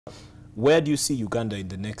Where do you see Uganda in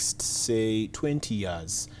the next, say, 20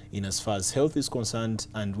 years in as far as health is concerned,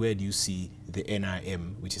 and where do you see the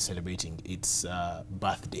NRM, which is celebrating its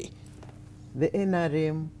birthday? The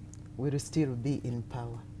NRM will still be in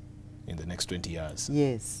power. In the next 20 years?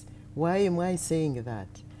 Yes. Why am I saying that?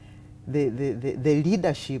 The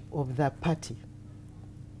leadership of the party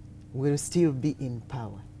will still be in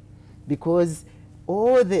power, because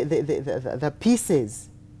all the pieces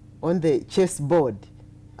on the chessboard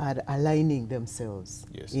are aligning themselves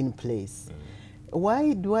in place.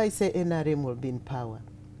 Why do I say NRM will be in power?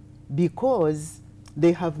 Because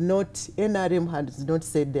they have not, NRM has not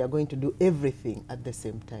said they are going to do everything at the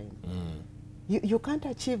same time. You can't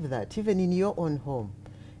achieve that, even in your own home.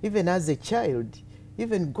 Even as a child,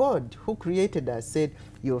 even God, who created us, said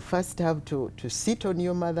you first have to sit on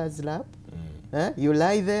your mother's lap. You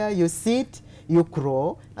lie there, you sit, you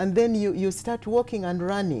crawl, and then you start walking and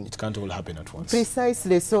running. It can't all happen at once.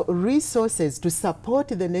 Precisely. So resources to support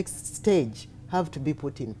the next stage have to be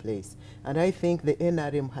put in place. And I think the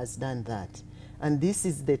NRM has done that. And this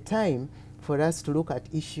is the time for us to look at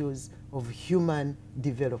issues of human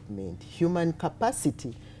development, human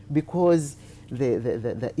capacity, because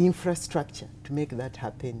the infrastructure to make that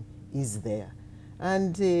happen is there.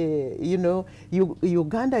 And, you know,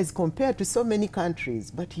 Uganda is compared to so many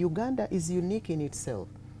countries, but Uganda is unique in itself.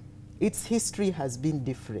 Its history has been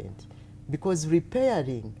different, because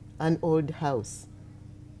repairing an old house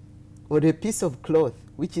or a piece of cloth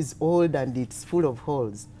which is old and it's full of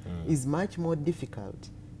holes is much more difficult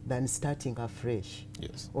than starting afresh,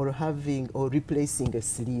 or having or replacing a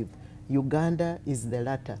sleeve. Uganda is the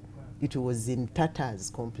latter. It was in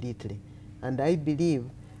tatters completely. And I believe,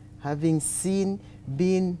 having seen,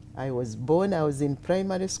 I was in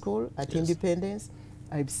primary school at Independence.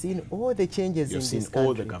 I've seen all the changes in this country. You've seen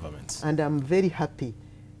all the governments. And I'm very happy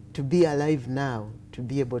to be alive now, to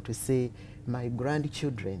be able to say my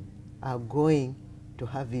grandchildren are going to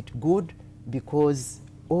have it good, because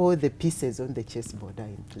all the pieces on the chessboard are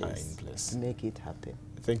in place to make it happen.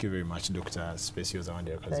 Thank you very much, Dr. Specioza.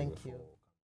 Thank you.